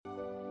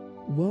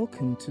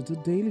Welcome to the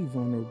Daily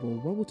Vulnerable,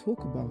 where we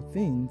talk about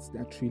things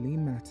that really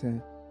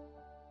matter.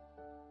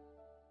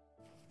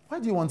 Why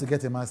do you want to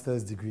get a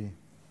master's degree?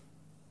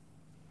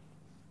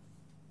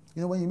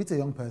 You know, when you meet a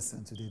young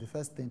person today, the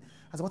first thing,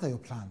 I say, what are your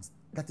plans?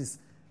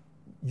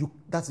 You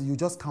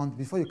just count,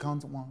 before you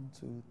count 1,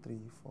 2, 3,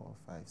 4,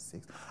 5,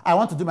 6. I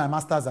want to do my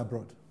master's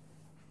abroad.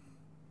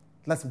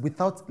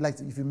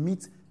 If you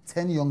meet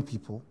 10 young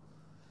people,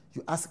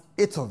 you ask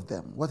 8 of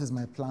them, what is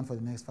my plan for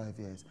the next 5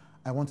 years?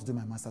 I want to do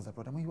my master's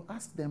abroad. And when you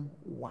ask them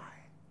why,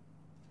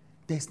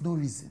 there's no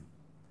reason.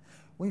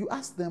 When you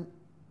ask them,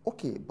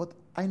 okay, but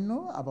I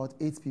know about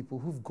 8 people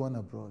who've gone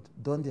abroad,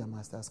 done their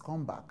master's,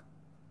 come back.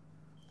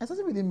 It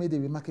hasn't really made a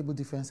remarkable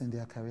difference in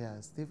their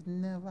careers. They've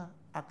never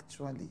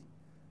actually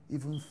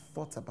even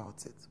thought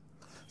about it.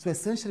 So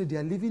essentially, they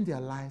are living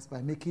their lives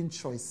by making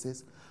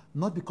choices,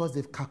 not because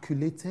they've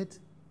calculated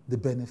the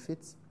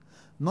benefits,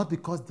 not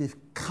because they've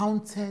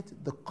counted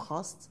the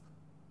cost,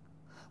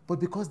 but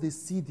because they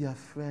see their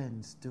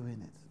friends doing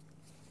it.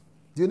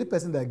 The only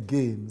person that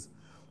gains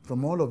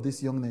from all of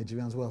these young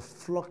Nigerians who are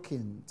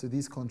flocking to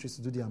these countries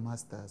to do their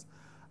masters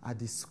are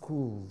the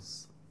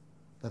schools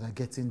that are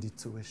getting the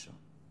tuition.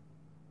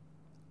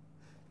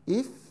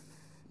 If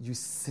you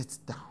sit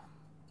down,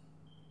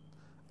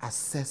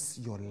 assess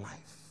your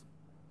life,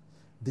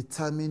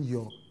 determine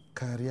your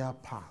career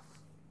path,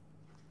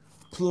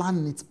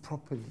 plan it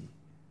properly,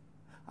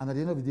 and at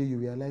the end of the day, you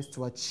realize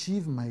to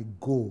achieve my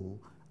goal,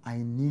 I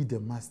need a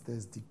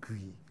master's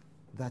degree.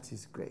 That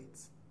is great.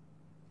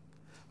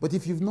 But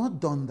if you've not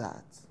done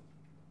that,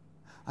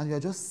 and you're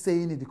just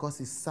saying it because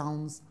it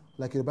sounds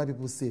like Yoruba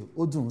people say,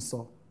 Odun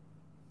so,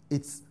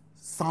 it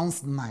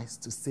sounds nice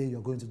to say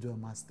you're going to do a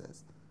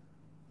master's,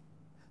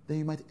 then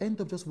you might end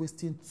up just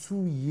wasting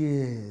 2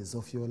 years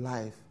of your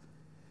life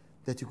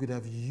that you could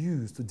have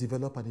used to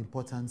develop an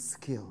important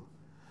skill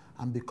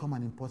and become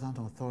an important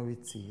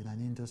authority in an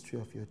industry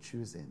of your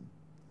choosing.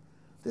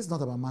 This is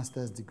not about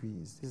master's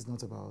degrees. This is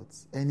not about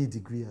any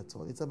degree at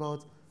all. It's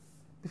about,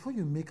 before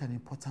you make an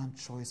important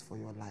choice for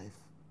your life,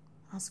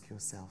 ask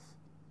yourself,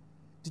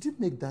 did you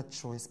make that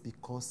choice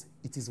because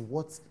it is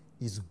what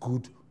is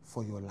good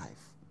for your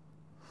life?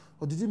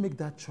 Or did you make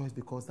that choice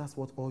because that's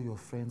what all your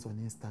friends on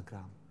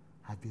Instagram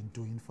have been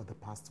doing for the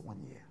past 1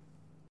 year?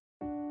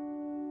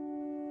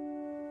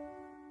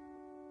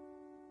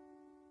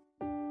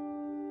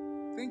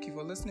 Thank you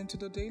for listening to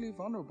the Daily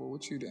Vulnerable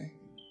with Chude.